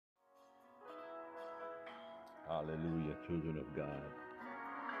Hallelujah, children of God.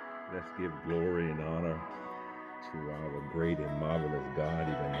 Let's give glory and honor to our great and marvelous God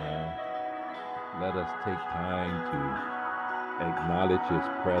even now. Let us take time to acknowledge His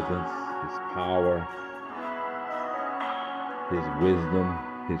presence, His power, His wisdom,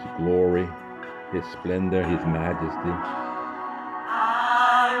 His glory, His splendor, His majesty.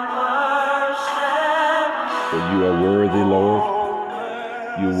 For you are worthy, Lord.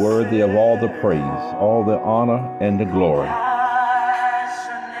 You're worthy of all the praise, all the honor, and the glory.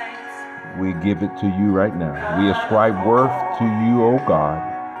 We give it to you right now. We ascribe worth to you, O God.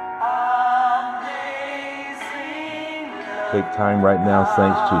 Take time right now,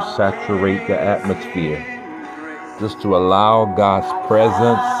 saints, to saturate the atmosphere. Just to allow God's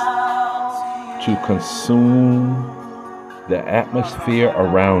presence to consume the atmosphere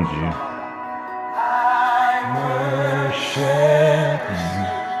around you. Worship Him.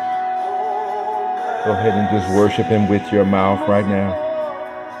 Go ahead and just worship Him with your mouth right now.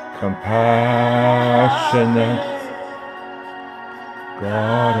 Compassionate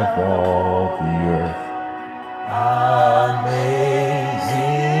God of all the earth.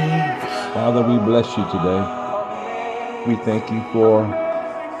 Amazing. Father, we bless you today. We thank you for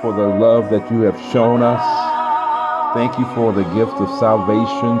the love that you have shown us. Thank you for the gift of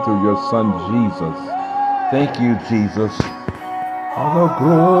salvation through your Son, Jesus. Thank you, Jesus. All the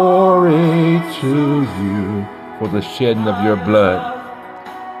glory to you for the shedding of your blood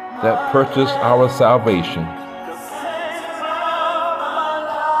that purchased our salvation.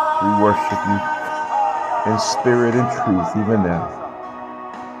 We worship you in spirit and truth even now.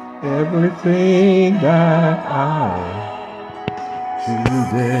 Everything that I am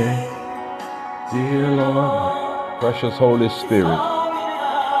today, dear Lord, precious Holy Spirit,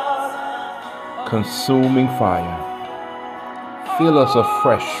 consuming fire, fill us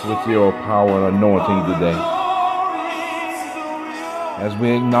afresh with your power and anointing today. As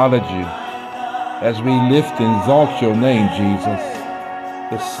we acknowledge you, as we lift and exalt your name, Jesus,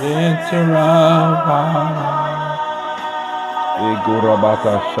 the center of our life.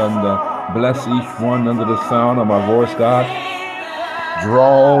 Bless each one under the sound of my voice, God.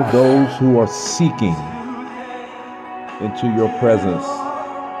 Draw those who are seeking into your presence.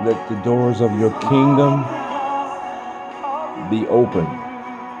 Let the doors of your kingdom be open.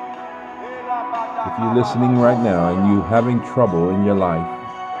 If you're listening right now and you're having trouble in your life,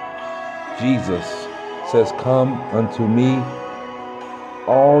 Jesus says, "Come unto me,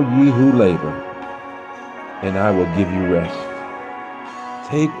 all ye who labor, and I will give you rest.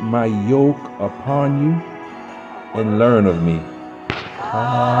 Take my yoke upon you and learn of me.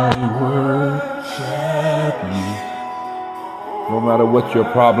 I worship you." No matter what your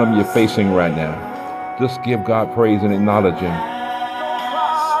problem you're facing right now, just give God praise and acknowledge Him.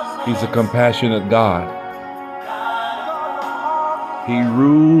 He's a compassionate God. He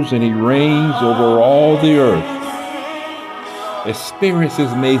rules and He reigns over all the earth. Experience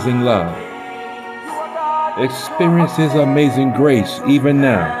His amazing love. Experience His amazing grace even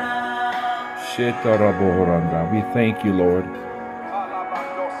now. We thank you, Lord.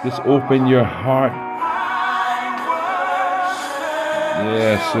 Just open your heart.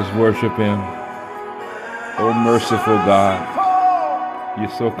 Yes, just worship Him. Oh, merciful God. You're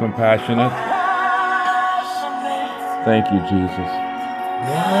so compassionate. Thank you, Jesus.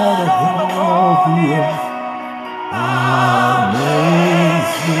 Lord of all the earth,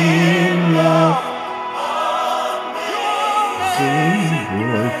 amazing love, amazing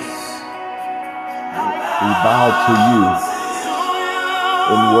grace. We bow to you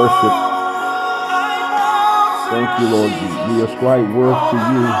in worship. Thank you, Lord. We ascribe worth to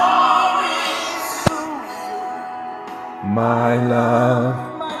you. My love,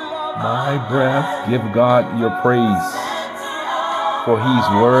 my breath, give God your praise, for He's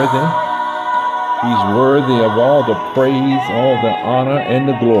worthy. He's worthy of all the praise, all the honor, and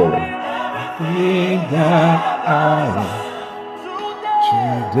the glory. Everything that I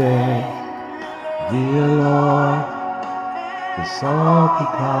am today, dear Lord, it's all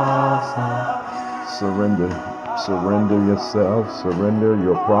because I surrender. Surrender yourself, surrender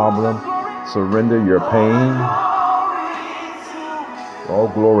your problem, surrender your pain. All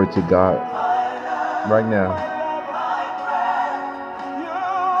glory to God right now.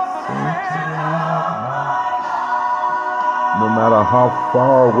 No matter how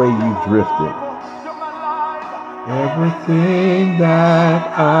far away you've drifted, everything that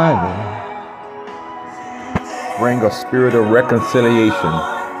I am, bring a spirit of reconciliation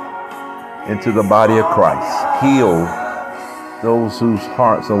into the body of Christ. Heal those whose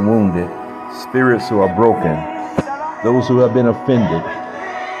hearts are wounded, spirits who are broken, those who have been offended.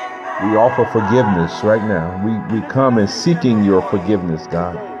 We offer forgiveness right now. We come and seeking your forgiveness,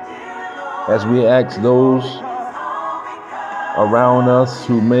 God. As we ask those around us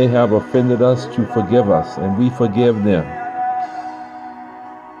who may have offended us to forgive us, and we forgive them.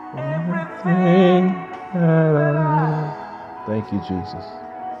 Thank you, Jesus.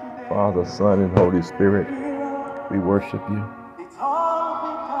 Father, Son, and Holy Spirit, we worship you.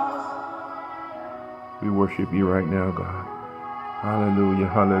 We worship you right now, God. Hallelujah,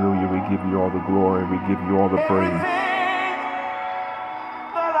 hallelujah. We give you all the glory. We give you all the praise.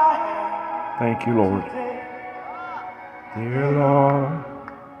 Thank you, Lord. Dear Lord,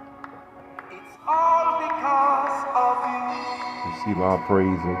 it's all because of you. Receive our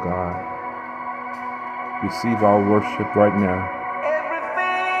praise, oh God. Receive our worship right now.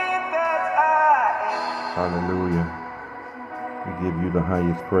 Everything that I am. Hallelujah. We give you the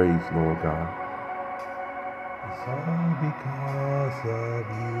highest praise, Lord God. It's all because of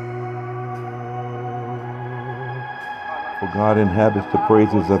you. For God inhabits the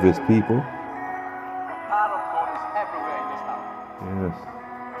praises of his people. Yes.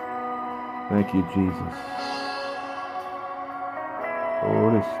 Thank you, Jesus.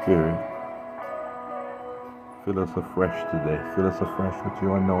 Holy Spirit, fill us afresh today. Fill us afresh with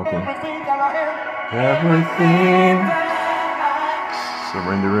your anointing. Everything.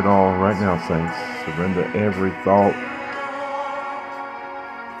 Surrender it all right now, saints. Surrender every thought.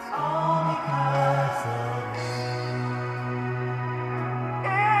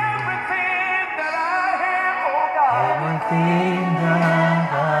 Everything that I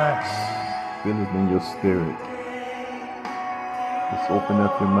have. Feel it in your spirit. Just open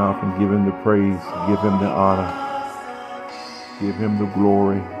up your mouth and give him the praise. Give him the honor. Give him the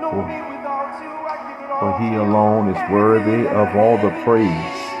glory. For he alone is worthy of all the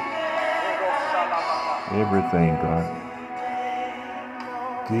praise. Everything, God.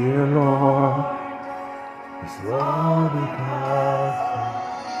 Dear Lord, it's all because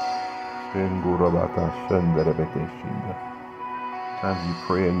as you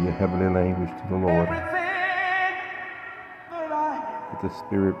pray in your heavenly language to the Lord. Let the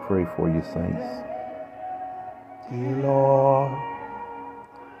Spirit pray for you, saints. Dear Lord,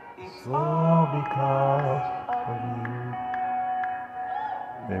 it's all because of you.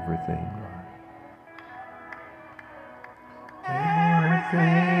 Everything, Lord.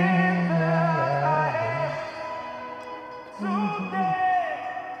 Everything